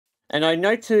And I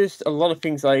noticed a lot of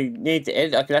things I need to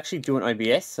edit. I could actually do an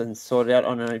OBS and sort it out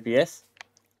on an OBS.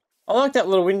 I like that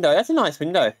little window. That's a nice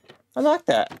window. I like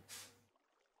that.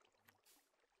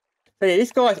 So yeah,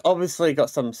 this guy's obviously got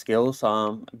some skills,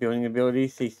 building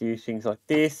abilities. He can do things like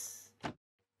this.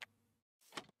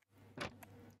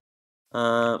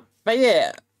 But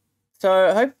yeah,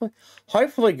 so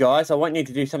hopefully, guys, I won't need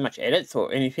to do so much edits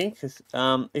or anything, because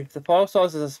if the file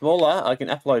sizes are smaller, I can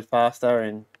upload faster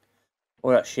and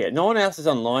all that shit. No one else is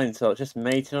online, so it's just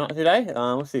me today.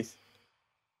 What's this?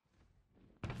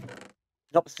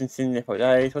 Not been sitting there for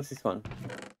days. What's this one?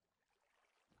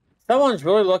 Someone's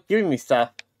really like giving me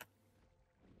stuff.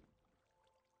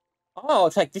 Oh,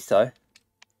 I'll take this though.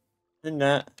 And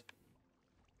that.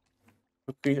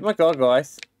 Oh my god,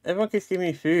 guys. Everyone keeps giving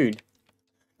me food.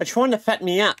 They're trying to fat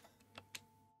me up.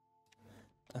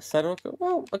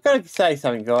 Well, I gotta say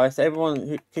something, guys. Everyone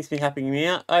who keeps me happing me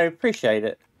out, I appreciate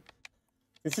it.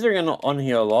 Considering I'm not on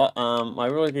here a lot, I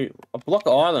really do. A block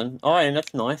of iron,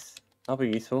 that's nice. That'll be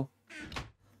useful.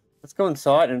 Let's go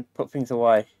inside and put things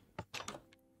away.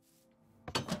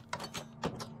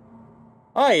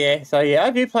 Oh yeah, so yeah, I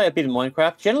do play a bit of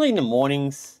Minecraft, generally in the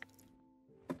mornings.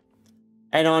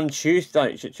 And on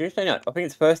Tuesday, no, I think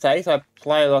it's Thursdays, I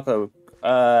play like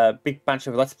a big bunch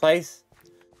of Let's Plays.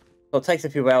 So it takes a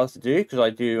few hours to do, because I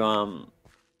do a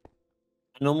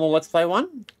normal Let's Play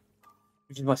one,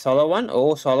 which is my solo one,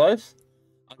 or solos.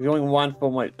 I'm doing one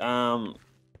for my, and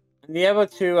the other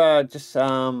two are just,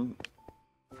 I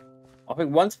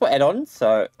think one's for add-ons,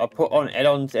 so I put on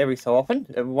add-ons every so often,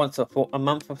 once a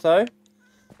month or so.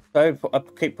 So I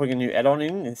keep putting a new add-on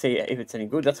in and see if it's any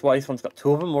good. That's why this one's got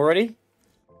 2 of them already.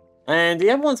 And the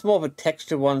other one's more of a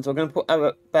texture one, so I'm going to put,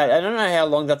 but I don't know how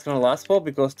long that's going to last for,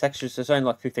 because textures, there's only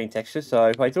like 15 textures, so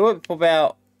if I do it for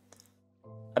about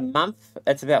a month,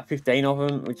 that's about 15 of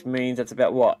them, which means that's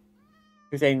about, what,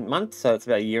 15 months, so it's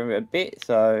about a year and a bit,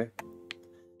 so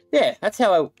yeah, that's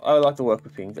how I like to work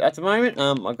with things. At the moment,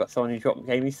 I've got someone who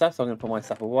gave me stuff, so I'm going to put my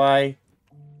stuff away.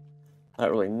 I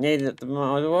don't really need it at the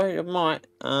moment, I might.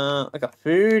 I got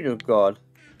food, oh god.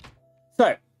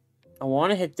 So, I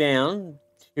want to head down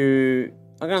to...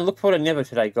 I'm going to look for the nether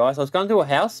today, guys. I was going to do a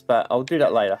house, but I'll do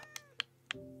that later.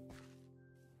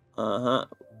 Do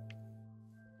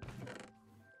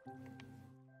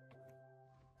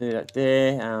that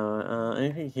there.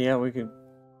 Anything here, we can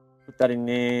put that in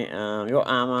there. Your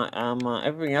armor,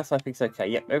 everything else I think is okay.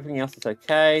 Yep, everything else is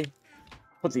okay.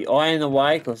 Put the iron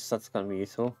away, because that's going to be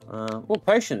useful. Well,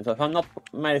 potions. I've not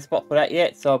made a spot for that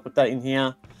yet, so I'll put that in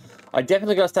here. I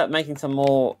definitely got to start making some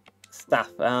more stuff.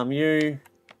 You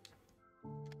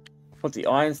put the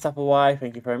iron stuff away.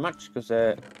 Thank you very much, because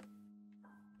I've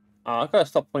got to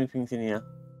stop putting things in here.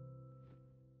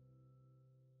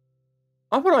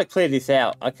 I thought I cleared this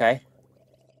out. Okay.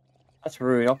 That's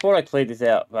rude. I thought I cleared this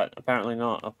out, but apparently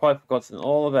not. I've probably forgotten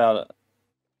all about it.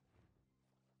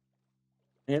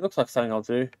 Yeah, it looks like something I'll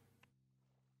do.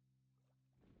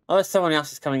 Unless someone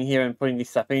else is coming here and putting this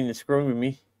stuff in and screwing with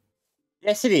me.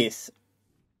 Yes, it is.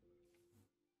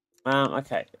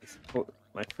 Okay. Let's put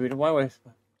my food away.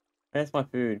 Where's my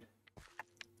food?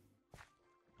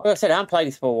 Like I said, I haven't played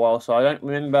this for a while, so I don't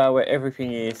remember where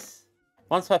everything is.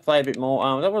 Once I play a bit more,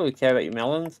 I don't really care about your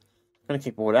melons. I'm going to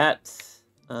keep all that.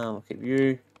 I'll keep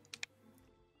you.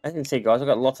 As you can see, guys, I've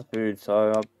got lots of food, so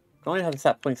I'm going to have to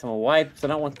start putting some away, because I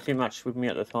don't want too much with me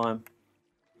at the time.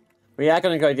 We are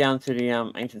going to go down to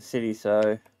the ancient city,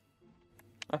 so...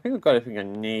 I think we've got everything I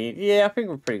need. Yeah, I think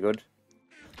we're pretty good.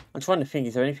 I'm trying to think,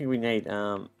 is there anything we need?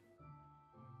 No,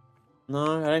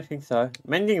 I don't think so.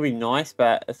 Mending would be nice,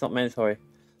 but it's not mandatory.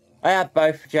 I have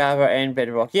both Java and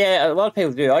Bedrock. Yeah, a lot of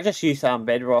people do. I just use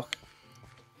Bedrock.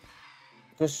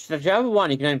 Because the Java one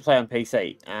you can only play on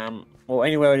PC. Or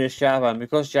anywhere it is Java. And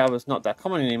because Java's not that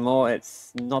common anymore,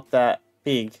 it's not that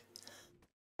big.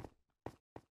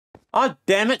 Oh,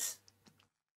 damn it!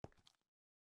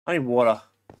 I need water.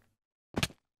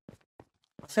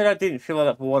 I said I didn't fill it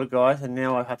up with water, guys, and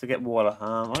now I have to get water.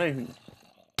 I don't even...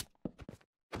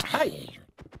 Hey!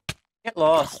 Get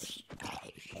lost!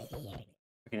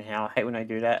 Freaking hell, I hate when I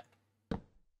do that.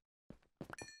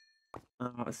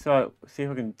 So, see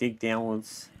if I can dig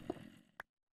downwards.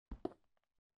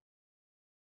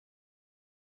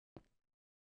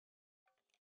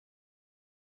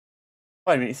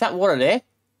 Wait a minute, is that water there?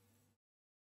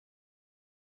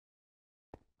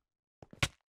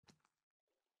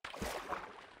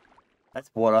 That's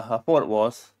water, I thought it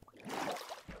was.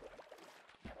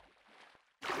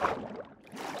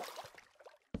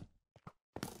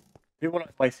 Do what I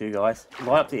place to, guys.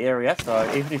 Light up the area, so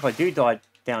even if I do die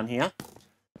down here,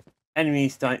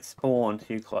 enemies don't spawn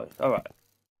too close. Alright.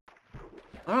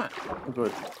 Alright,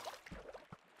 good.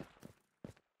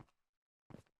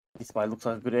 This way looks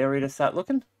like a good area to start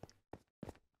looking.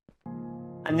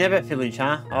 A never village,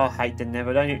 huh? Oh, I hate the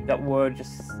never. Don't you, that word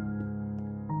just...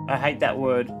 I hate that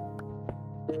word.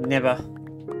 Never.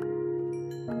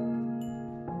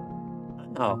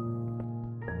 Oh.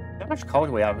 How much coal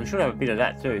do we have? We should have a bit of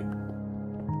that too.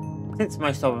 Since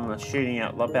most of them are shooting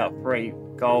out about 3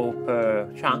 gold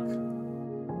per chunk.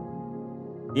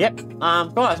 Yep.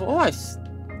 Guys, we're almost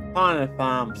kind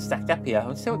of stacked up here.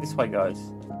 Let's see what this way goes.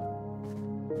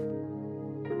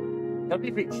 Gotta be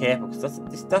a bit careful because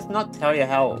this does not tell you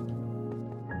how.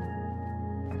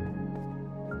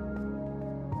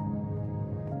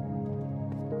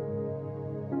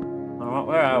 Alright,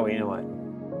 where are we anyway?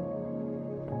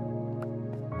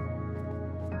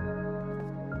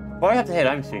 Probably have to head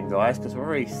home soon, guys, because we're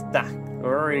already stuck.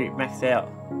 We're already maxed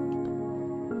out.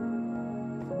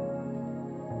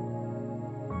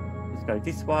 Let's go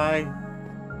this way.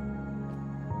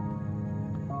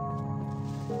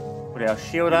 Put our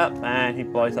shield up, and he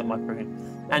blows up my freaking...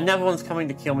 Another one's coming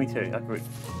to kill me too. Agreed.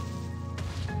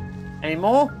 Any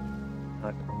more?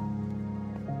 No.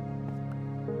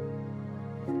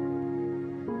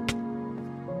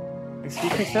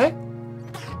 Excuse me, sir?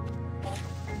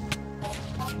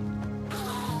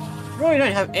 You really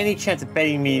don't have any chance of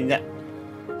beating me in that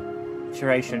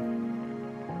situation.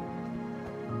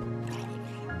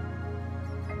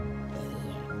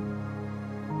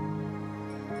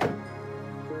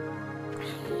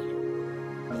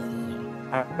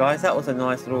 Alright guys, that was a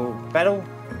nice little battle.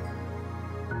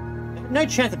 No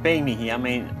chance of beating me here. I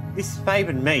mean, this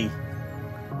favoured me.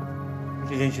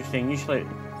 Which is interesting. Usually...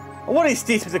 What is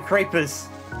this with the creepers?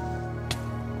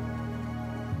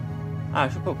 I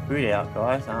should put food out,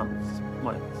 guys.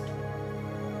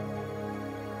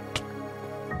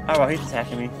 Oh, he's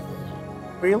attacking me.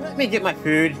 Will you let me get my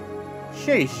food?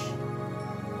 Sheesh.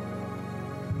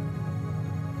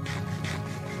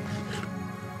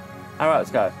 Alright,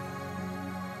 let's go.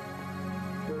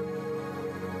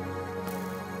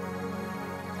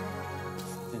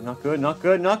 Not good, not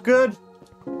good, not good!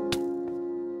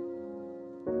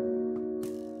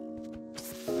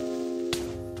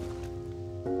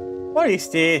 What is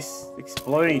this?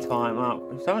 Exploding time.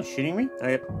 Oh, is someone shooting me? Oh,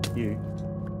 yep, you.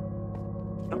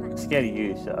 I'm really scared of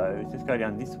you, so let's just go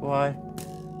down this way.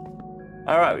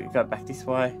 Alright, we go back this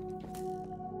way.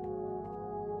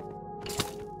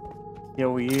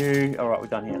 Kill you. Alright, we're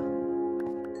done here.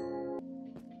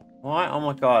 Why? Oh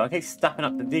my god, I keep stuffing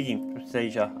up the digging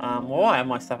procedure. Why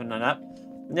am I stuffing that up?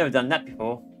 I've never done that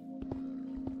before.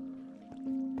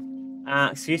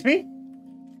 Excuse me?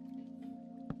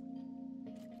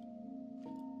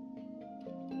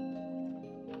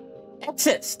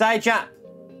 Exit! Stage up!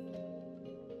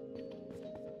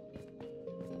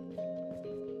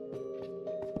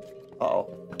 Uh-oh.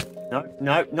 No,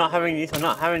 no, not having this, I'm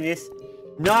not having this.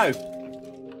 No!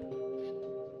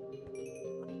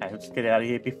 Okay, let's get out of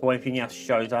here before anything else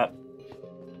shows up.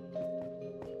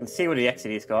 You can see where the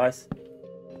exit is, guys.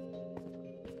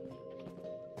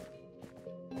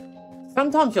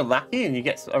 Sometimes you're lucky and you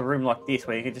get a room like this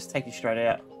where you can just take you straight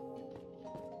out.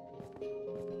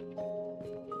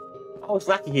 I was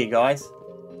lucky here, guys.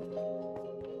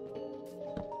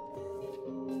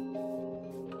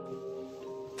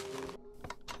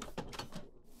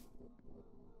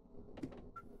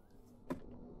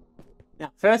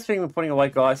 Now, first thing we're putting away,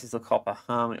 guys, is the copper.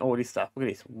 All this stuff. Look at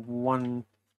this. One.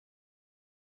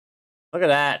 Look at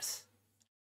that.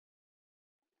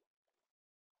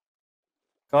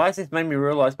 Guys, this made me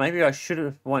realise maybe I should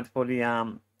have went for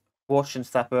the caution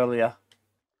stuff earlier.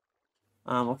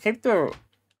 I'll keep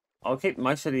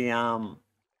most of the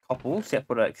copper, except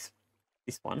for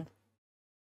this one.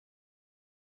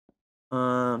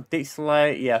 Deep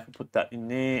slate, yeah, I can put that in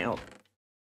there. Oh.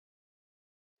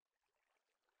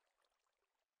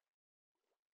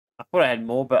 I thought I had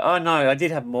more, but oh no, I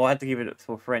did have more. I had to give it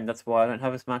to a friend. That's why I don't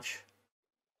have as much.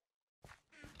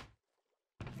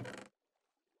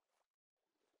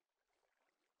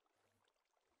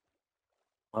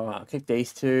 Alright, I'll keep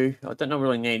these two. I don't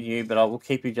really need you, but I will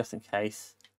keep you just in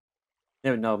case.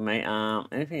 Never know me.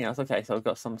 Anything else? Okay, so I've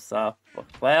got some stuff for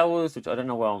flowers, which I don't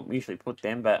know where I'll usually put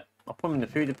them, but I'll put them in the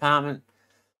food department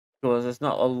because there's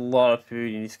not a lot of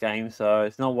food in this game, so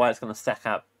there's no way it's going to stack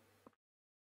up.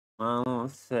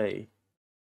 Let's see.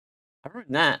 Other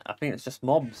than that, I think it's just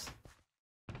mobs.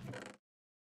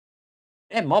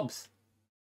 Yeah, mobs.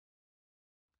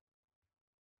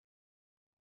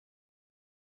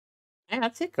 And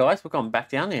that's it, guys. We're going back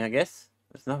down there, I guess.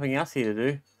 There's nothing else here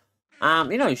to do.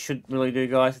 You know what you should really do,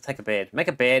 guys? Is take a bed. Make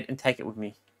a bed and take it with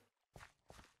me.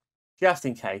 Just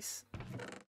in case.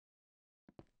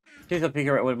 As soon as I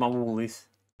figure out where my wool is.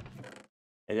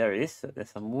 Yeah, there it is. There's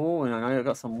some wool, and I know I've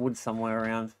got some wood somewhere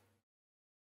around.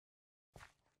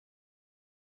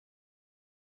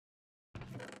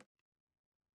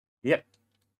 Yep.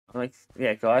 Like,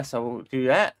 yeah, guys, so we'll do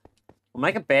that. We'll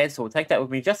make a bed, so we'll take that with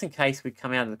me just in case we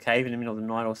come out of the cave in the middle of the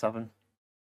night or something.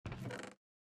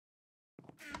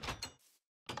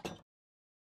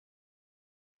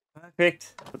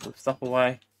 Perfect. Put the stuff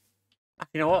away.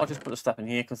 You know what? I'll just put the stuff in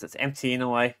here because it's empty in a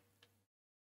way.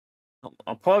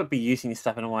 I'll probably be using this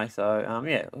stuff in a way, so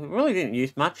yeah, we really didn't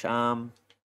use much. And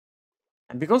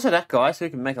because of that, guys, we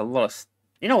can make a lot of.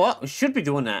 You know what? We should be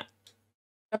doing that.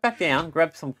 Go back down,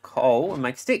 grab some coal, and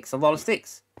make sticks. A lot of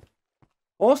sticks.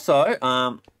 Also,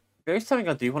 there is something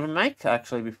I do want to make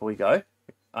actually before we go.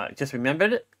 I just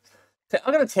remembered it. So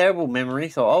I've got a terrible memory,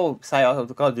 so I'll say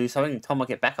I've got to do something. By the time I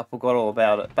get back, I forgot all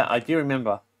about it, but I do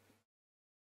remember.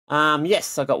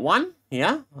 Yes, I got one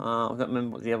here. I don't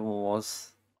remember what the other one was.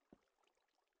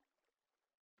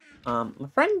 My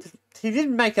friend, he did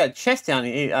make a chest down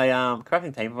here, a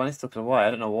crafting table, but I just took it away. I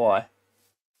don't know why.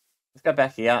 Let's go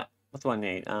back here. What do I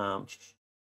need?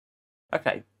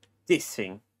 Okay, this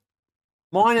thing.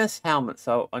 Minus helmet,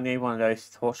 so I need one of those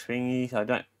torch thingies. I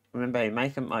don't remember how you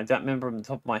make them. I don't remember them on the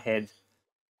top of my head.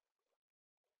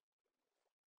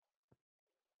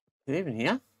 Is it even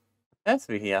here? It has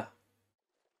to be here.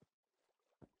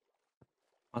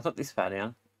 I got this far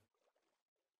down.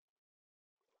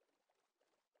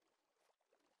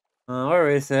 Where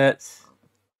is it?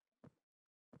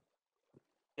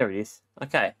 There it is.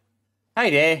 Okay. Hey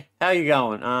there. How you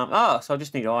going? Oh, so I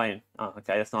just need iron. Oh,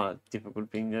 okay. That's not a difficult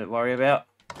thing to worry about.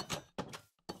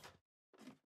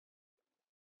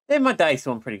 Yeah, my day's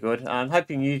going pretty good. I'm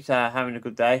hoping you're having a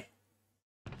good day.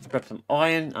 Let's grab some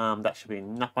iron. That should be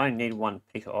enough. I only need one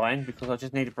piece of iron because I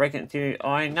just need to break it into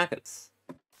iron nuggets.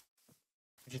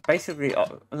 Which is basically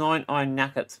 9 iron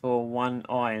nuggets for 1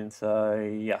 iron, so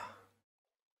yeah.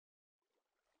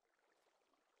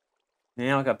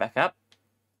 Now I go back up,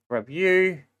 grab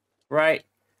you, great.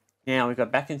 Now we go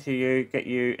back into you, get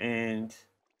you, and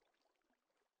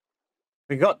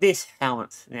we got this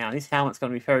helmet. Now this helmet's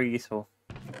going to be very useful.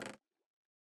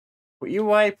 Put you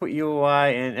away,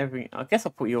 and everything. I guess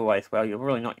I'll put you away as well. You're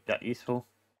really not that useful.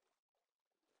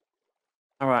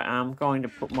 Alright, I'm going to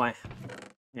put my...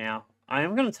 Now, I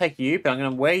am going to take you, but I'm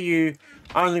going to wear you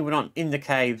only when I'm in the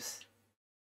caves.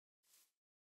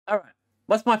 Alright,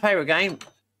 what's my favourite game?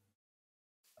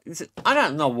 I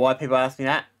don't know why people ask me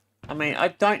that. I mean, I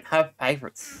don't have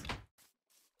favourites.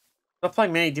 I play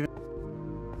many different...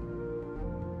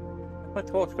 Where'd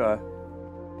my torch go?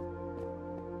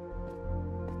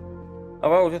 Oh,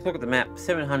 well, just look at the map.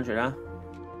 700, huh?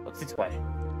 What's this way?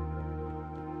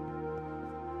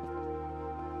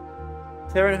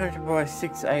 700 by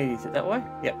 680. Is it that way?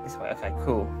 Yep, this way. Okay,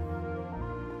 cool.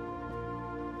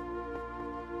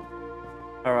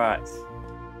 Alright.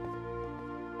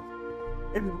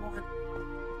 Everyone.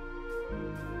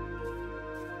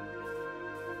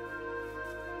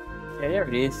 Yeah, there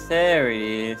it is. There it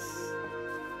is.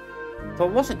 So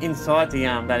it wasn't inside the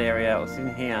that area. It was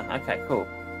in here. Okay, cool.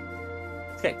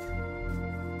 Check.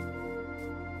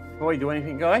 Before we do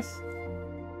anything, guys.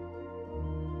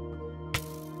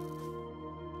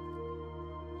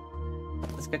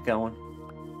 Let's get going.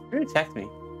 Who attacked me?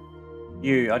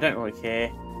 You. I don't really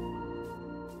care.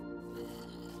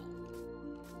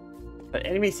 But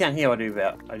enemies down here I do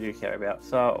care about.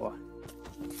 So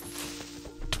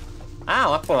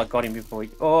I thought I got him before we...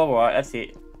 Oh, alright, that's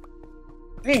it.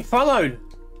 I'm being followed!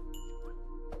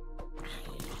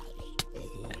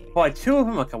 By 2 of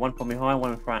them? Okay, 1 from behind,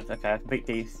 1 in front. Okay, I can beat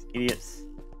these idiots.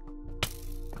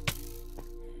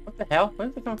 What the hell? Where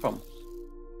did they come from?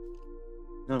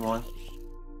 Never mind.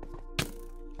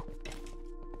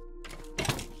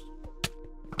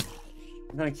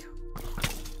 I'm gonna kill...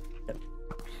 Yep.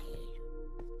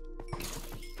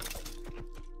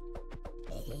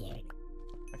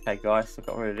 Okay, guys, I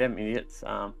got rid of them idiots.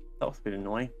 That was a bit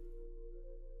annoying.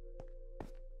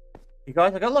 You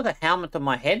guys, I got like a helmet on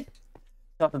my head,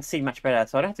 so I can see much better.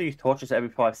 So I don't have to use torches every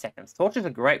 5 seconds. Torches are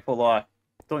great for like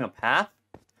doing a path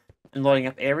and lighting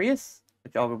up areas,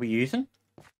 which I will be using.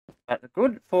 But they're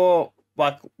good for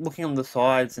like looking on the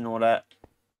sides and all that.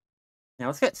 Now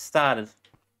let's get started.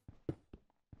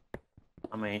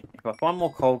 I mean, if I find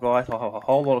more coal, guys, I'll have a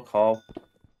whole lot of coal.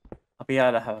 I'll be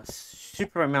able to have a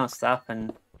super amount of stuff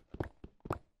and...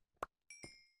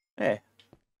 Yeah.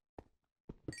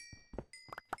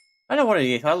 I don't know what it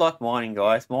is. I like mining,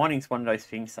 guys. Mining's one of those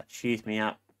things that cheers me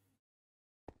up.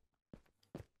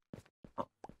 Oh,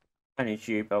 I need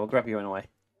you, but I'll grab you anyway.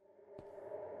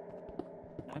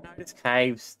 I know there's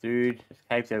caves, dude. There's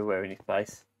caves everywhere in this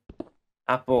place.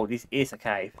 After all, this is a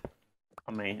cave.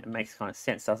 I mean, it makes kind of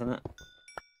sense, doesn't it?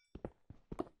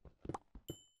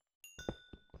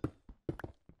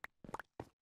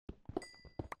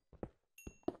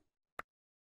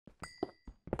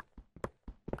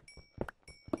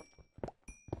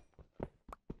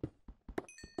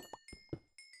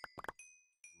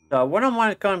 So when am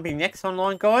I going to be next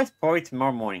online, guys? Probably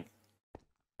tomorrow morning.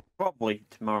 Probably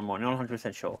tomorrow morning, not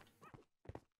 100% sure.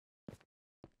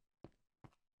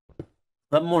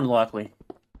 But more than likely.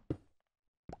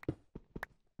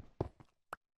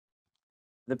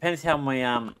 Depends how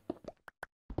my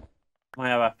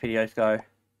my other videos go.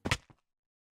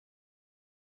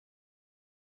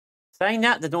 Saying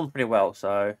that, they're doing pretty well,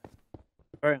 so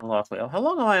very unlikely. Oh, how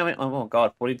long am I? Oh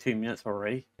god, 42 minutes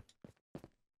already.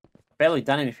 Barely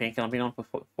done anything, and I've been on for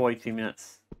 42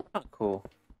 minutes. Oh, cool.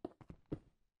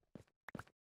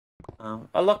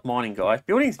 I like mining, guys.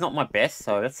 Building's not my best,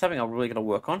 so that's something I'm really going to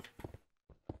work on.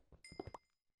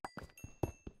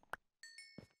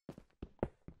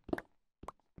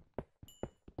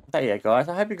 But yeah, guys,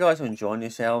 I hope you guys are enjoying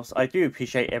yourselves. I do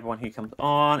appreciate everyone who comes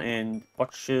on and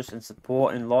watches and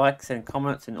support and likes and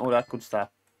comments and all that good stuff.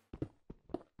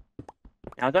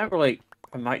 Now, I don't really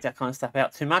promote that kind of stuff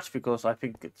out too much because I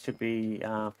think it should be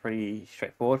pretty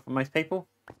straightforward for most people.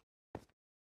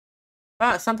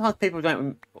 But sometimes people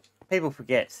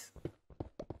forget.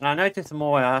 And I notice the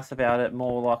more I ask about it,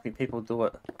 more likely people do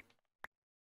it.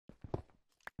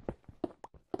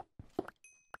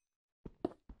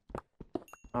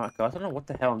 Alright guys, I don't know what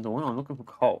the hell I'm doing. I'm looking for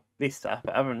coal, this stuff,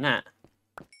 but other than that,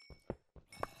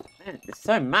 man, there's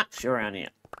so much around here.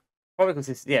 Probably because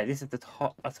this is the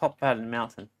top part of the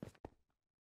mountain.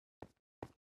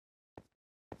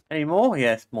 Any more?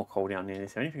 Yeah, it's more coal down there.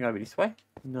 Is there anything over this way?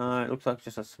 No, it looks like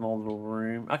just a small little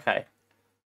room. Okay.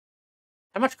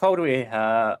 How much coal do we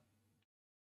have?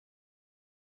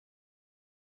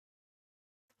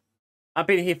 I've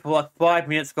been here for like 5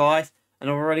 minutes, guys, and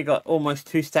I've already got almost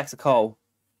 2 stacks of coal.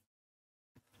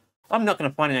 I'm not going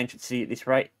to find an ancient city at this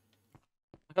rate.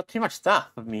 I've got too much stuff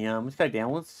with me. Let's go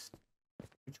downwards.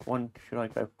 Which one should I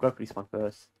go? Go for this one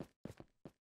first.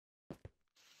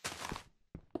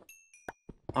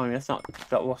 I mean,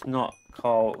 that was not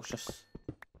coal. It was just...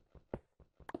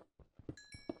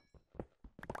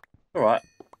 Alright.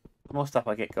 The more stuff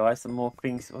I get, guys, the more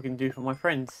things I can do for my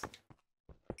friends.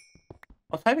 I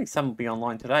was hoping some would be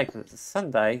online today because it's a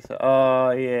Sunday. So, oh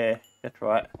yeah, that's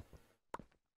right.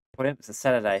 What if it's a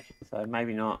Saturday? So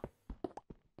maybe not.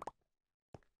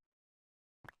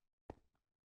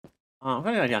 I'm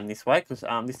going to go down this way because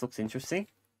this looks interesting.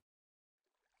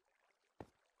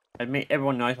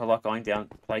 Everyone knows I like going down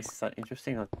places that are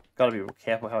interesting. I've got to be real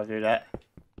careful how I do that.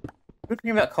 Good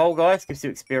thing about coal, guys, gives you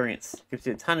experience. Gives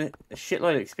you a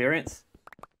shitload of experience,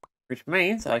 which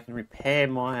means I can repair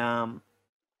my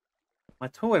my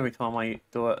tool every time I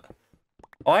do it.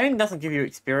 Iron doesn't give you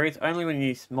experience, only when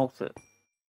you smelt it.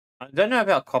 I don't know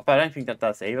about copper. I don't think that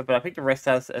does either, but I think the rest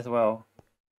does as well.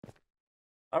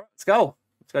 All right, let's go.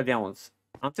 Let's go downwards.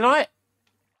 Did I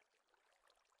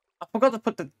forgot to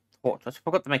put the torch. I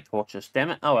forgot to make torches.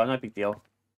 Damn it. Oh well, no big deal.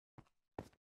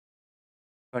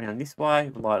 Go down this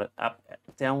way. Light it up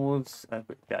downwards.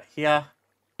 About here.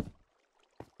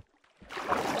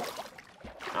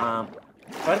 Try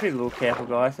to be a little careful,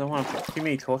 guys. I don't want to put too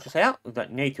many torches out. We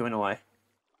don't need to anyway.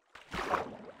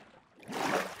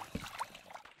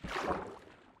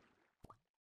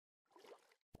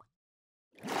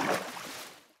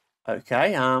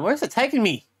 Okay, where's it taking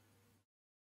me?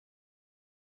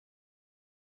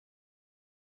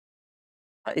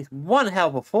 That is one hell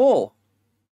of a fall.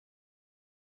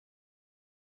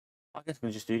 I guess we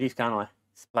can just do this, can't I?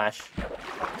 Splash.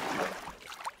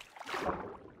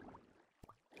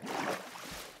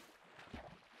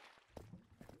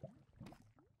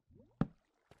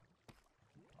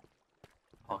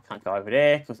 Oh, I can't go over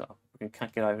there because I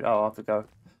can't get over. Oh, I have to go.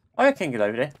 Oh, I can get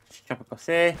over there. Just jump across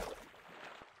there.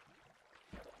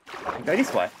 And go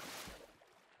this way.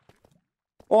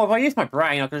 Or if I use my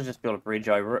brain, I could just build a bridge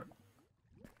over it.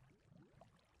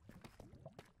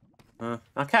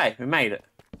 Okay, we made it.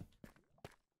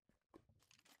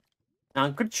 Now,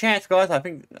 good chance, guys. I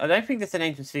don't think there's an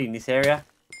ancient city in this area.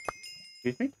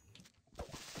 Excuse me.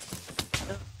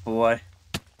 Oh, boy.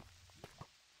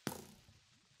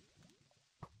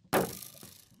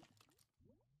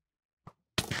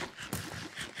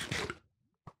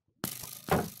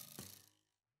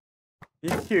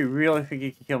 These two really think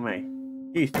you can kill me.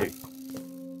 These two.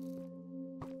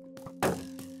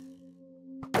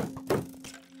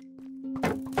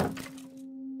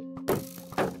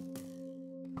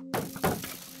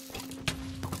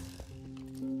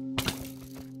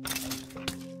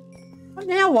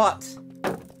 Now what?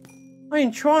 I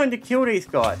am trying to kill these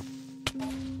guys.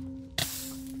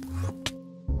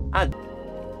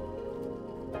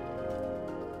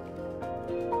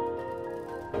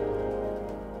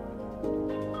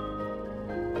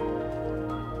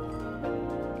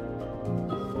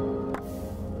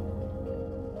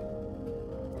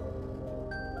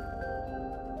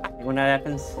 When that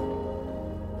happens.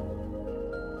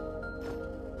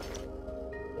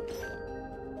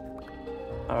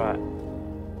 Alright.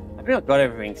 I think I've got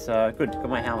everything, so good. Got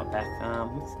my helmet back.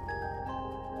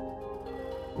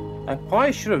 I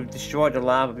probably should have destroyed the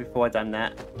lava before I done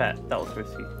that, but that was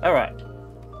risky. Alright.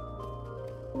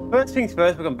 First things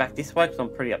first, we're going back this way because I'm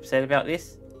pretty upset about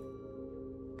this.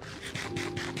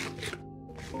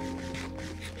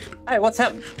 Hey, what's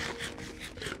happened?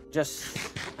 Just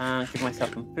give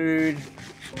myself some food.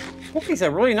 Cookies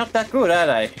are really not that good, are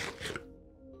they? I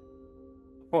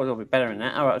thought it was a little bit better than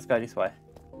that. Alright, let's go this way.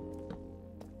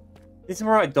 This is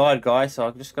where I died, guys, so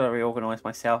I've just got to reorganize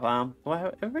myself. Do I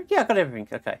have everything? Yeah, I got everything.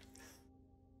 Okay.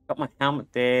 Got my helmet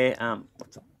there.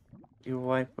 What's up? Put you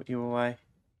away, put you away.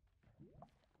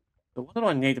 So what do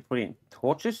I need to put in?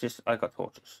 Torches? Just, I got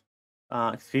torches.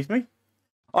 Excuse me?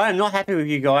 I am not happy with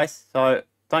you guys, so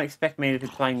don't expect me to be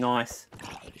playing nice.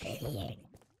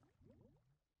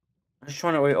 I'm just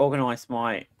trying to reorganize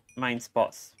my main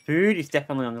spots. Food is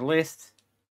definitely on the list.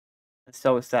 And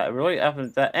so is that. Really, other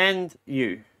than that, and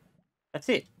you. That's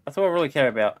it. That's all I really care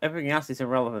about. Everything else is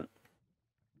irrelevant.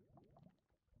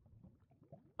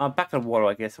 Back to the water,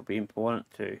 I guess, will be important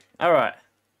too. Alright.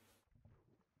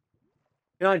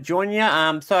 Can I join you?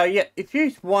 So yeah, if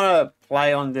you want to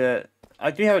play on the...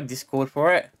 I do have a Discord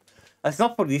for it. It's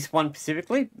not for this one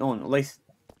specifically. Or at least,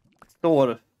 sort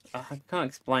of. I can't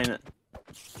explain it.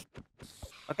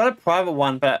 I got a private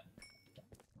one, but...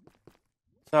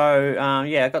 So,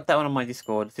 yeah, I got that one on my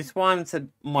Discord. This one's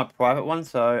my private one,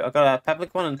 so I got a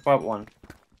public one and a private one.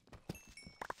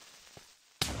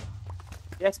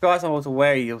 Yes, guys, I was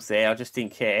aware he was there. I just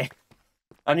didn't care.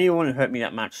 I knew it wouldn't hurt me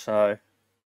that much, so...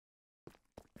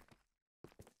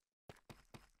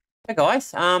 Hey,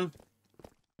 guys,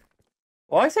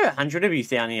 why is there 100 of you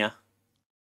down here?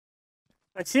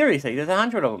 Like, seriously, there's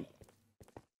 100 of them.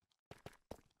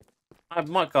 I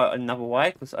might go another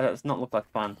way, because it does not look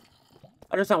like fun.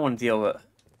 I just don't want to deal with it.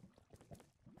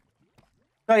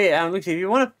 So yeah, look, if you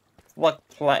want to like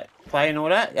play and all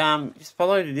that, just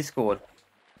follow the Discord.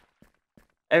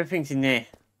 Everything's in there.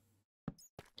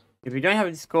 If you don't have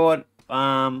a Discord,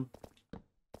 we'll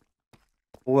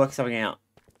work something out.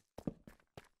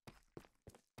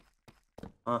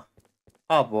 Oh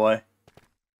boy,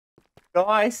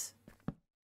 guys,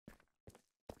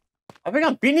 I think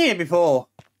I've been here before.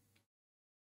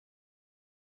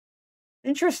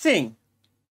 Interesting.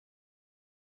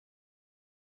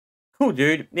 Cool,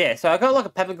 dude. Yeah, so I got like a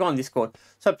public one on Discord.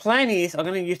 So plan is, I'm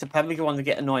going to use the public one to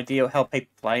get an idea of how people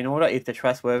play in order, if they're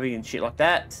trustworthy and shit like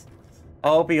that.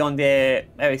 I'll be on there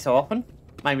every so often.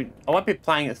 Maybe, I won't be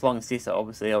playing as long as this,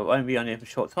 obviously. I won't be on there for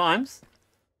short times.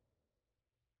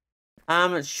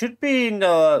 It should be in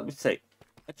the, let's see.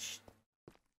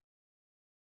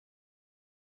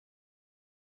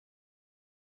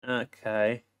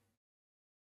 Okay.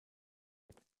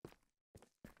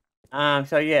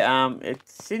 So yeah, it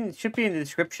should be in the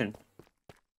description.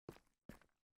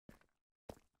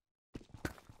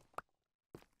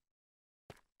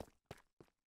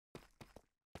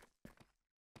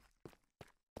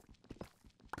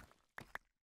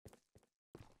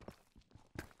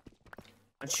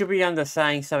 It should be under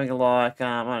saying something like,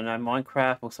 I don't know,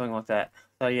 Minecraft or something like that.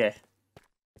 So yeah.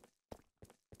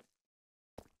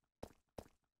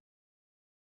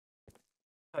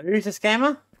 Who's a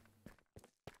scammer?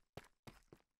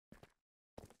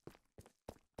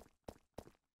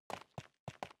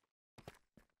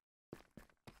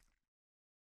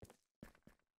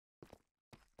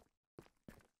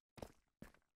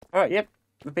 Alright, yep.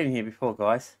 I've been here before,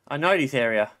 guys. I know this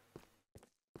area.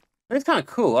 It's kind of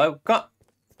cool.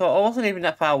 So I wasn't even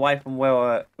that far away from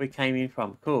where we came in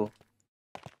from. Cool.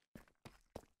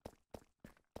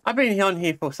 I've been on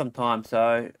here for some time,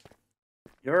 so...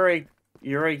 You're already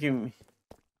giving me...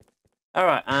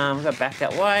 Alright, we'll go back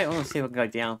that way. I want to see if I can go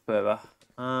down further.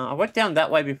 I went down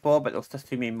that way before, but there was just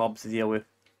too many mobs to deal with.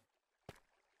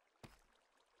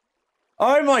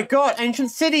 Oh my god,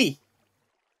 Ancient City!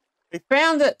 We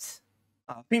found it!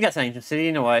 Oh, I think that's an Ancient City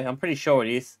in a way. I'm pretty sure it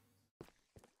is.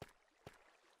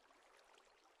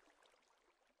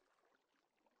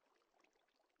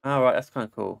 Alright, that's kind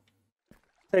of cool.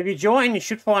 So if you join, you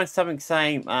should find something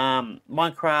saying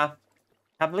Minecraft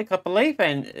public, I believe,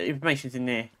 and information's in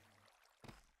there.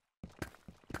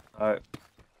 Oh.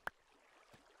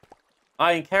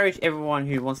 I encourage everyone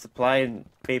who wants to play and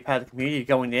be part of the community to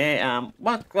go in there.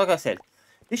 Like I said,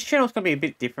 this channel's going to be a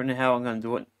bit different in how I'm going to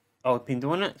do it. I've been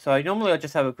doing it. So normally I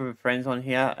just have a group of friends on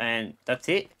here and that's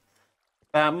it.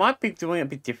 But I might be doing it a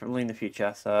bit differently in the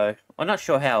future. So I'm not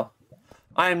sure how.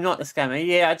 I am not a scammer.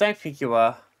 Yeah, I don't think you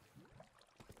are.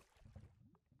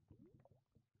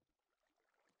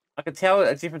 I can tell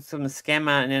a difference from a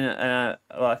scammer and then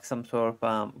like some sort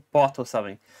of bot or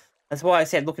something. That's why I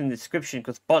said look in the description,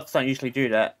 because bots don't usually do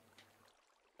that.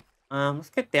 Let's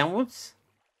get downwards.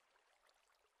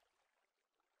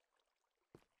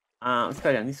 Let's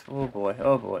go down this. Oh boy,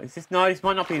 oh boy. Is this? No, this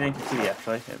might not be an ancient city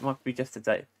actually. It might be just a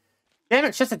deep. Damn it,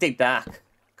 it's just a deep dark.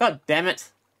 God damn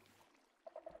it.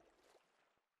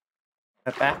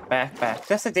 Back.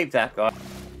 Just a deep dark, guy.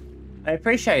 I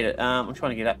appreciate it. I'm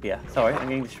trying to get up here. Sorry, I'm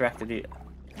getting distracted here.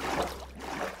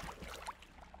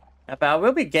 But I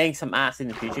will be getting some arts in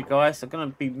the future, guys. I'm gonna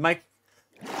be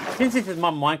since this is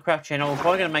my Minecraft channel, I'm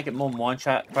probably gonna make it more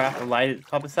Minecraft related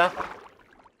type of stuff.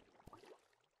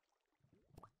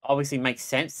 Obviously makes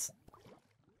sense.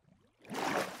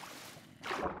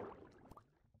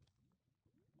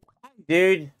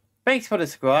 Dude, thanks for the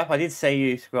subscribe. I did see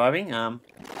you subscribing.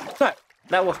 So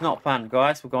that was not fun,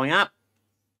 guys. We're going up.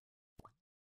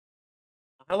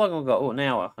 How long have we got? Oh, an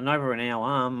hour. And over an hour.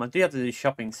 I do have to do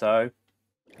shopping, so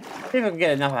see if I can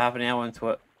get another half an hour into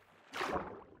it.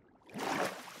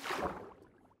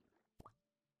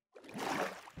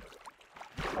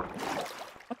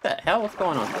 What the hell? What's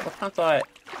going on? Why can't I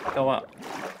go up?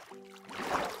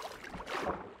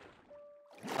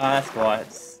 Oh, that's why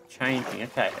it's changing.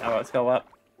 Okay, alright, let's go up.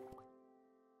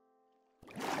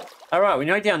 Alright, we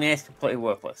know down there is completely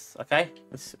worthless. Okay,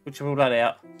 let's rule that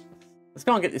out. Let's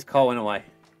go and get this coal anyway.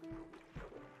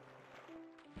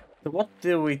 So what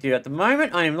do we do? At the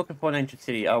moment, I am looking for an ancient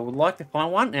city. I would like to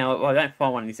find one. Now, if I don't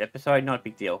find one in this episode, not a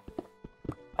big deal.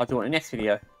 I'll do it in the next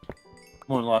video.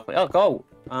 More than likely. Oh, gold.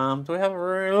 Do we have a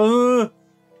room?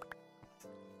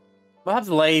 I'll have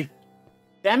to leave.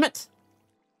 Damn it.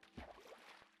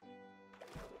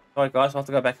 Sorry, guys. I'll have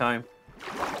to go back home.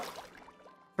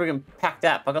 Friggin' packed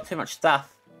up. I got too much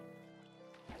stuff.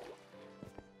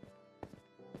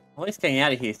 At least getting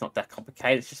out of here is not that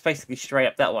complicated. It's just basically straight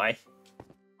up that way.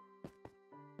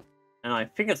 And I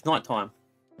think it's night time.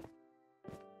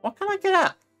 Why can't I get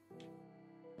up?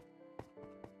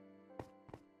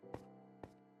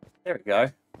 There we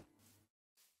go.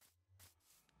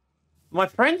 My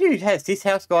friend who has this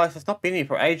house, guys, has not been here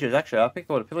for ages, actually. I think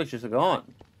all the villagers are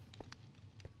gone.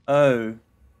 Oh.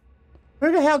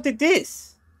 Who the hell did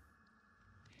this?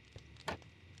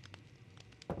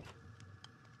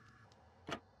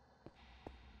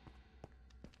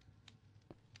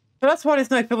 So that's why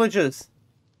there's no villagers.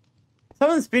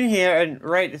 Someone's been here and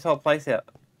raided this whole place out.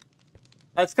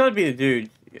 It's got to be the dude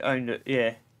who owned it,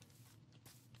 yeah.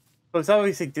 But it's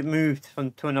obviously moved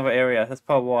to another area. That's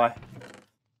probably why.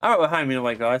 Alright, we're home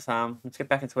anyway, guys. Let's get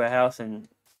back into our house and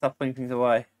start putting things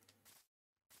away.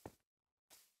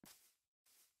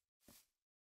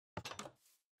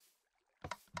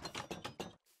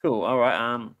 Cool,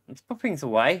 alright, let's put things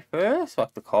away first.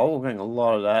 Like the coal, we're getting a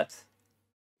lot of that.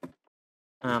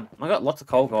 I got lots of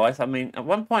coal, guys. I mean, at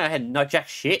one point I had no jack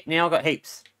shit. Now I got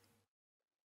heaps.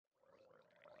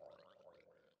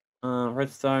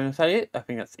 Redstone. Is that it? I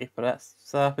think that's it for that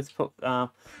stuff. Let's put.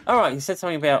 Alright, you said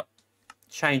something about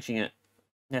changing it.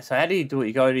 Now, so how do you do it?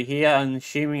 You go to here and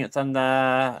assuming it's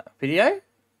under video?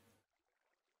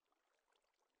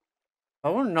 I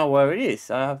want to know where it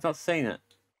is. I have not seen it.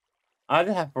 I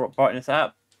just have brightness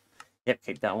up. Yep,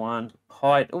 keep that one.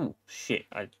 Hide. Oh, shit.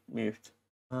 I moved.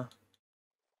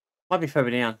 Might be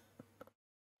further down.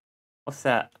 What's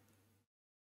that?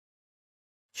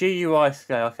 GUI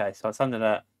scale. Okay, so it's under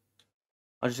that.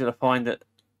 I just gotta find it.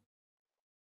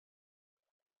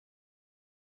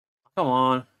 Come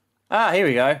on. Ah, here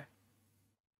we go.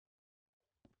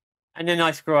 And then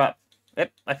I screw up.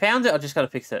 Yep, I found it. I just gotta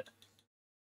fix it.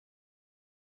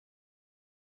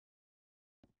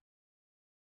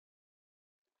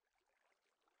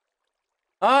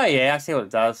 Oh, yeah, I see what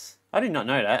it does. I did not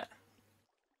know that.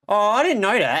 Oh, I didn't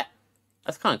know that.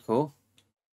 That's kind of cool.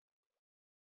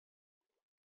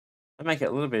 That make it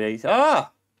a little bit easier. Oh!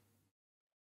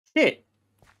 Shit.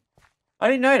 I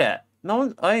didn't know that.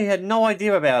 I had no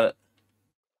idea about it.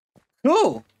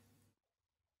 Cool.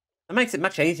 That makes it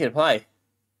much easier to play.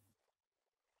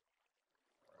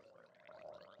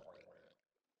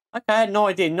 Okay, I had no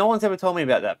idea. No one's ever told me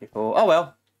about that before. Oh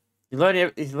well. You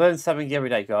learn something every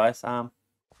day, guys.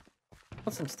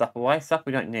 Put some stuff away. Stuff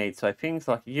we don't need. So things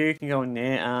like you can go in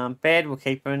there. Bed we'll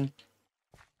keep in.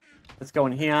 Let's go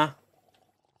in here.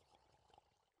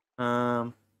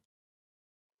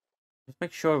 Just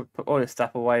make sure we put all this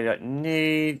stuff away you don't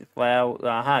need. Flour,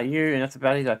 and that's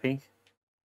about it, I think.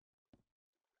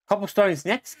 Cobblestone's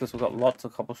next, because we've got lots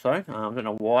of cobblestone. I don't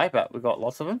know why, but we've got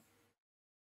lots of them.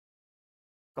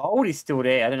 Gold is still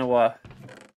there, I don't know why.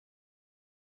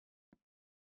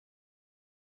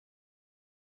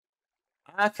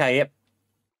 Okay, yep.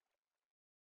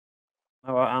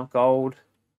 Alright, gold.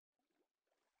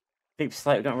 Deep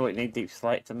slate, we don't really need deep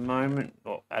slate at the moment,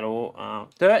 or at all.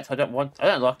 Dirt, I don't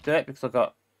like dirt because I've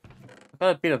got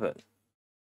a bit of it.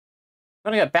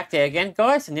 I'm gonna go back there again,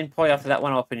 guys, and then probably after that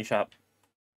one I'll finish up.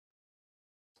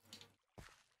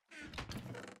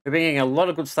 We're bringing a lot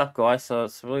of good stuff, guys, so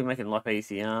it's really making life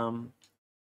easy. I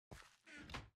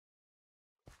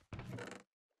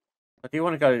do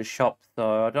want to go to the shop,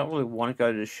 so I don't really want to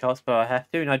go to the shops, but I have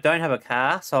to, and I don't have a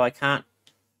car, so I can't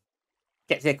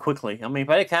get there quickly. I mean,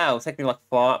 by the car, it'll take me like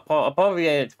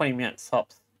probably 20 minutes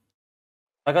tops.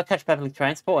 I got to catch public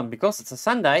transport, and because it's a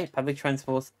Sunday, public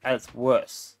transport's at its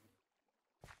worst.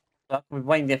 So I can be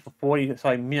waiting there for 40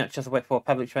 minutes just to wait for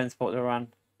public transport to run.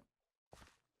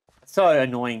 It's so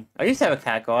annoying. I used to have a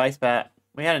car, guys, but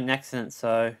we had an accident,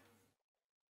 so...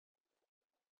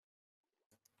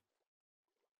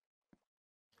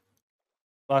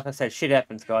 Like I said, shit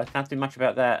happens, guys. Can't do much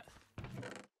about that.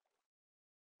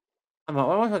 What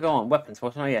was I going on? Weapons,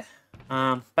 wasn't I?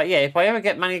 Yeah. But yeah, if I ever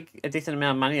get money, a decent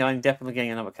amount of money, I'm definitely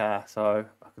getting another car, so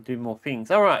I can do more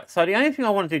things. Alright, so the only thing I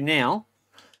want to do now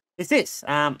is this.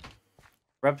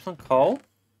 Grab some coal.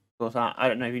 Because I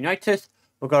don't know if you noticed,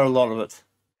 we've got a lot of it.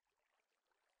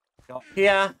 Go up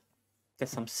here, get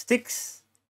some sticks.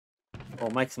 Or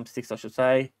make some sticks, I should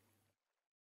say.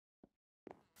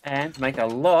 And make a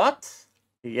lot.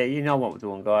 Yeah, you know what we're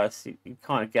doing, guys. You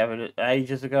kind of gathered it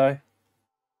ages ago.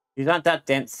 These aren't that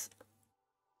dense.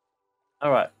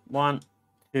 Alright, 1,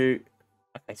 2.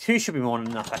 Okay, 2 should be more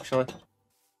than enough, actually.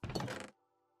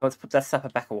 Let's put that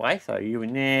stuff back away. So you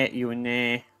in there, you in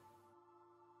there.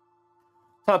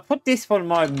 So I put this for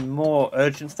my more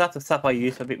urgent stuff, the stuff I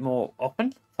use a bit more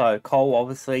often. So coal,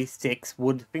 obviously, sticks,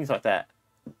 wood, things like that.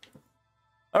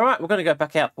 Alright, we're going to go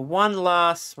back out for one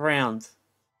last round.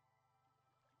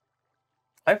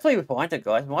 Hopefully we find it,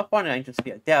 guys. We might find an ancient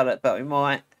spear. I doubt it, but we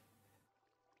might.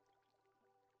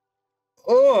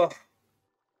 Oh!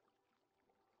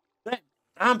 I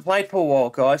haven't played for a while,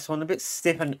 guys, so I'm a bit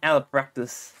stiff and out of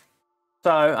practice.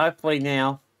 So, hopefully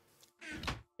now...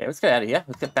 Yeah, let's get out of here.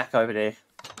 Let's get back over there.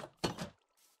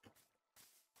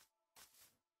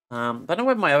 I don't know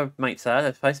where my other mates are.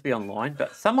 They're supposed to be online,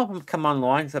 but some of them come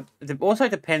online. So it also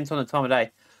depends on the time of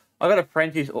day. I got a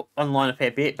friend who's online a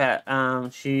fair bit, but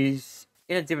she's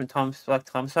in a different time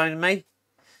zone than me.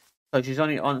 So she's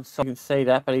only on, so you can see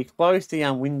that. But he closed the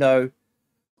window,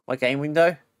 my game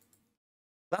window.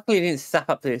 Luckily, he didn't stuff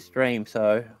up the stream.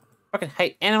 So I fucking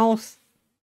hate animals.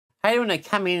 Hate it when they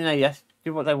come in and they just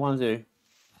do what they want to do.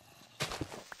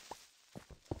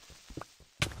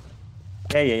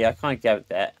 Yeah, I kind of gathered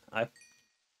that. I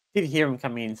did hear him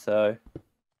come in, so...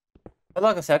 But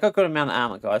like I said, I got a good amount of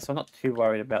armor, guys, so I'm not too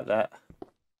worried about that.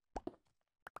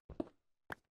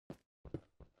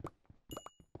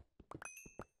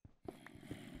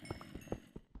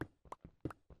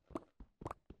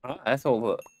 Alright, that's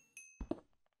all.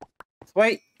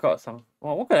 Sweet, got some.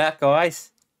 Well, look at that,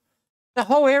 guys. The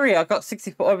whole area, I got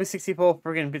 64, over 64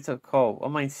 friggin' bits of coal. I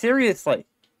mean, seriously.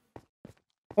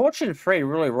 Fortune 3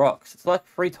 really rocks. It's like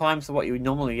 3 times what you would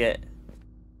normally get.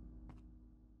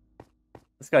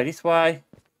 Let's go this way.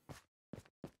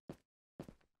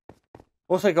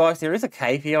 Also, guys, there is a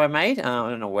cave here I made. I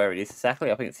don't know where it is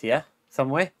exactly. I think it's here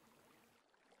somewhere.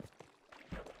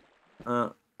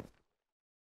 Got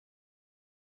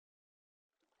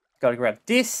to grab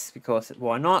this because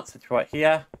why not? So it's right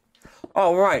here.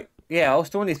 Oh, right. Yeah, I was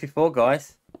doing this before,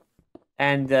 guys.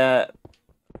 And I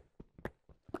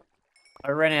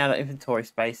ran out of inventory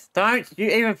space. Don't you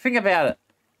even think about it.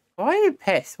 Why are you a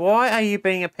pest? Why are you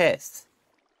being a pest?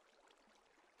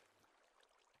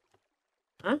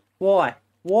 Huh? Why?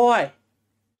 Why?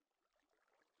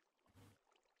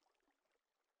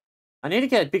 I need to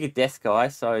get a bigger desk,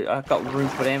 guys, so I've got room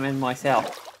for them and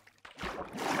myself.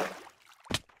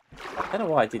 I don't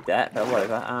know why I did that, but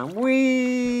whatever.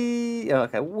 Wee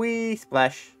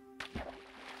splash.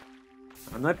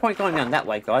 No point going down that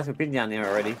way, guys. We've been down there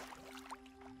already.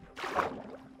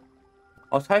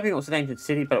 I was hoping it was an ancient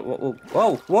city, but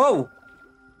whoa!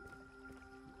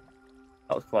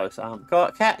 That was close.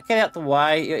 Get out the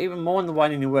way. You're even more in the way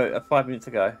than you were 5 minutes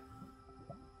ago.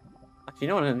 Actually, you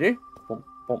know what I'm gonna do? Boom,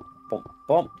 boom, boom,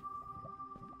 boom.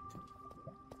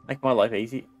 Make my life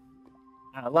easy.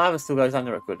 Lava still goes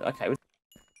under it. Good. Okay.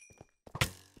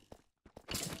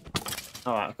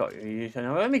 Alright, I've got you.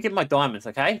 Now, let me get my diamonds,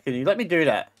 okay? Can you let me do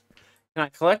that? Can I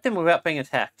collect them without being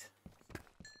attacked?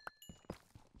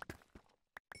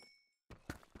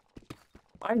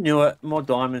 I knew it. More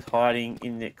diamonds hiding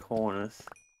in the corners.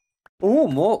 Oh,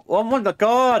 more. Oh my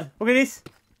god. Look at this.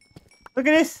 Look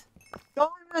at this.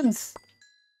 Diamonds.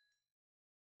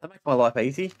 That makes my life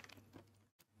easy.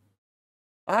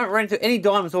 I haven't run into any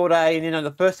diamonds all day, and you know,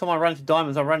 the first time I run into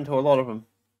diamonds, I run into a lot of them.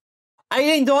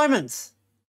 18 diamonds!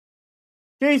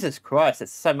 Jesus Christ,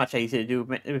 it's so much easier to do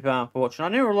with Fortune. I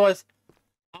never realised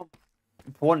how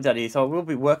important that is, so I will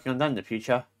be working on that in the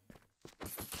future.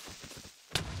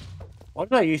 Why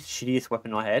did I use the shittiest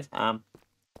weapon I had? That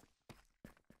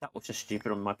was just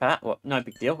stupid on my part. Well, no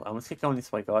big deal. Let's keep going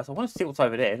this way, guys. I want to see what's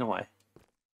over there, anyway.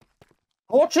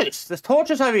 Torches! There's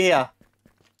torches over here!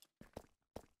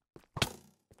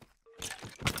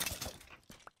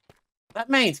 That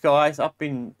means, guys, I've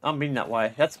been that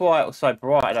way. That's why it was so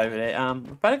bright over there.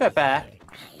 We better go back,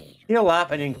 heal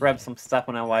up, and then grab some stuff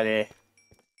on our way there.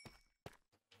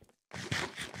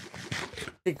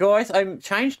 See, guys, I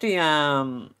changed the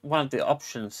one of the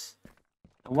options.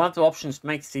 And one of the options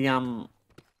makes the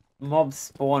mobs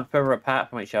spawn further apart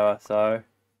from each other. So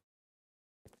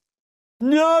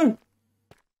no.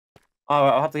 Oh,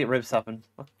 I'll have to get rid of something.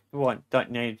 I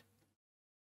don't need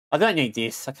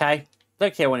this. Okay.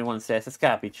 Don't care what anyone says. It's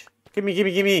garbage.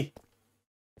 Gimme.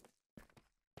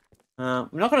 We're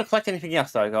not going to collect anything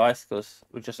else though, guys, because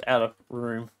we're just out of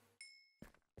room.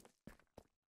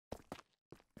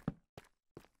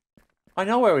 I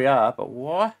know where we are, but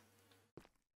why?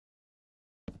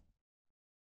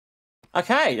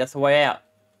 Okay, that's the way out.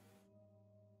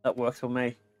 That works for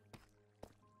me.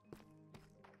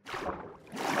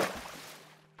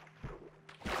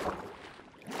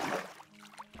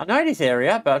 I know this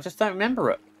area, but I just don't remember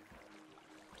it.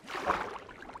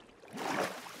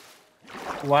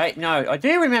 Wait, no, I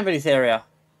do remember this area.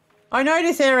 I know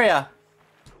this area.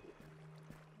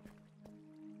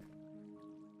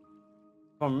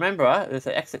 If I remember, there's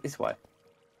an exit this way.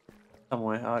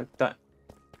 Somewhere, I don't...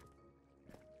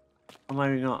 Or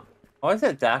maybe not. Why is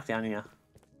it dark down here?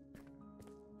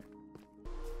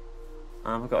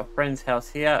 We've got a friend's house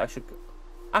here. I should...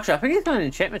 Actually, I think he's got an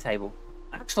enchantment table.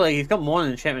 Actually, he's got more than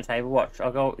an enchantment table. Watch,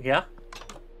 I'll go here.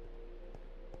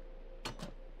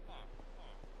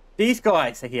 These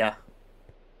guys are here.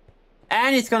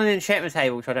 And he's got an enchantment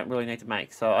table, which I don't really need to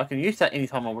make. So I can use that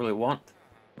anytime I really want.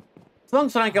 As long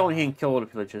as I don't go in here and kill all the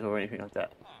villagers or anything like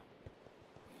that.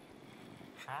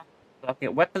 So I can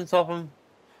get weapons off them.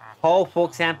 Coal, for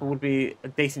example, would be a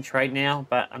decent trade now,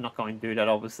 but I'm not going to do that,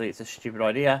 obviously. It's a stupid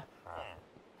idea.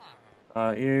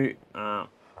 A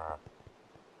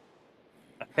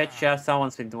fetcher.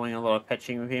 Someone's been doing a lot of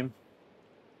fetching with him.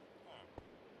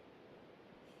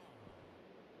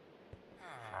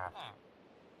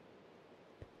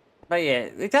 But yeah,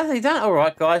 he's done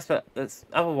alright, guys, but there's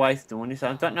other ways of doing this.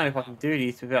 I don't know if I can do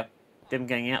this without them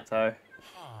getting out, though.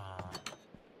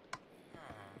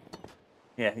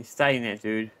 Yeah, he's staying there,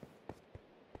 dude.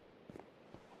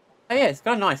 Oh yeah, it's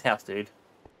got a nice house, dude.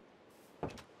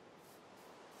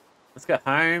 Let's go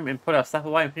home and put our stuff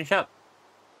away and finish up.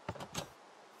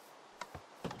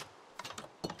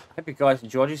 Hope you guys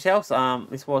enjoyed yourselves.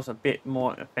 This was a bit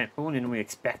more eventful than we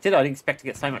expected. I didn't expect to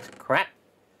get so much crap.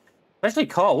 Especially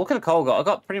coal. Look at the coal I got. I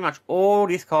got pretty much all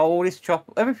this coal, all this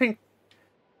chop, everything.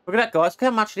 Look at that, guys. Look how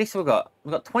much of this we got.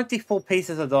 We've got 24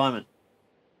 pieces of diamond.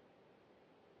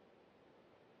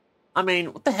 I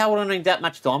mean, what the hell would I need that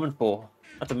much diamond for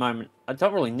at the moment? I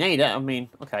don't really need it. I mean,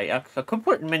 okay, I could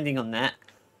put mending on that.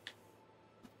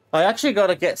 I actually got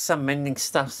to get some mending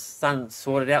stuff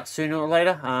sorted out sooner or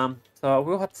later. So I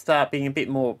will have to start being a bit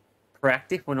more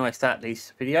proactive when I start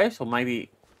these videos, or maybe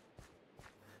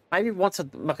once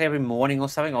like every morning or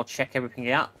something, I'll check everything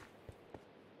out.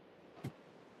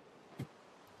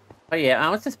 But yeah,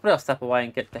 let's just put our stuff away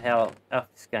and get the hell out of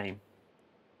this game.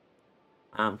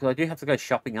 Because I do have to go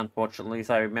shopping, unfortunately. As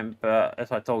I remember,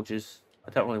 as I told you,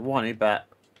 I don't really want to, but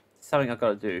it's something I've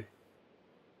got to do.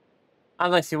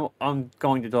 Unless I'm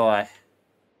going to die.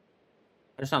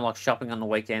 I just don't like shopping on the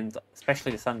weekends,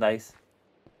 especially the Sundays.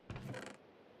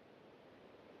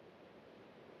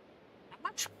 How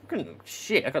much fucking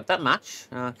shit? I got that much?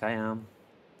 Okay,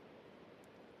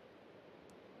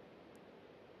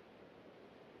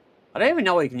 I don't even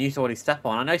know what you can use all this stuff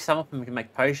on. I know some of them you can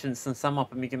make potions, and some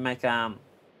of them you can make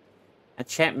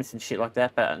enchantments and shit like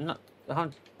that, but I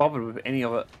haven't bothered with any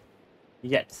of it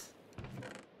yet.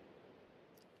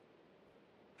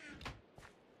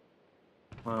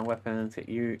 Weapons, get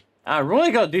you. I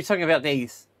really got to do something about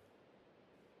these.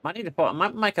 I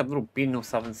might make a little bin or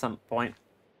something at some point.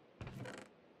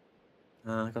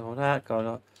 Got all that. Got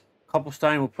a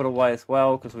cobblestone we'll put away as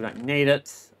well because we don't need it.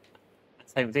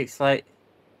 Same with deep slate.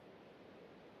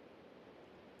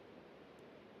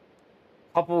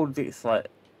 Cobbled deep slate.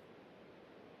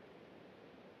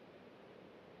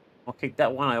 I'll keep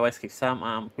that one. I always keep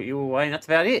some. Put you away, and that's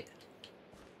about it.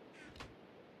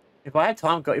 If I had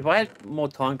time, if I had more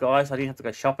time, guys, I didn't have to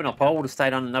go shopping. I probably would have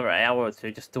stayed on another hour or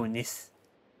two just doing this,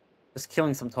 just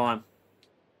killing some time.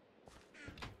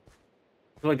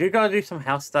 So I do gotta do some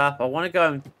house stuff. I want to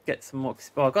go and get some more.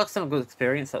 Well, I got some good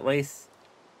experience at least.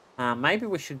 Maybe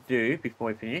we should do before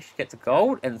we finish, get the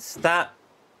gold and start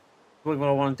doing what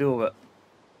I want to do with it.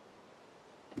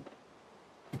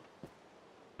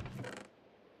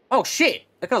 Oh shit!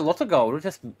 I got a lot of gold.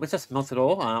 We just melt it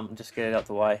all. Just get it out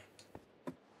the way.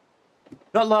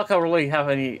 Not like I really have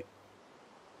any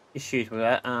issues with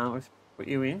that. Let's put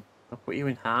you in. I'll put you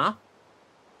in half.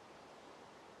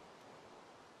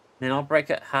 Then I'll break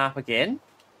it half again.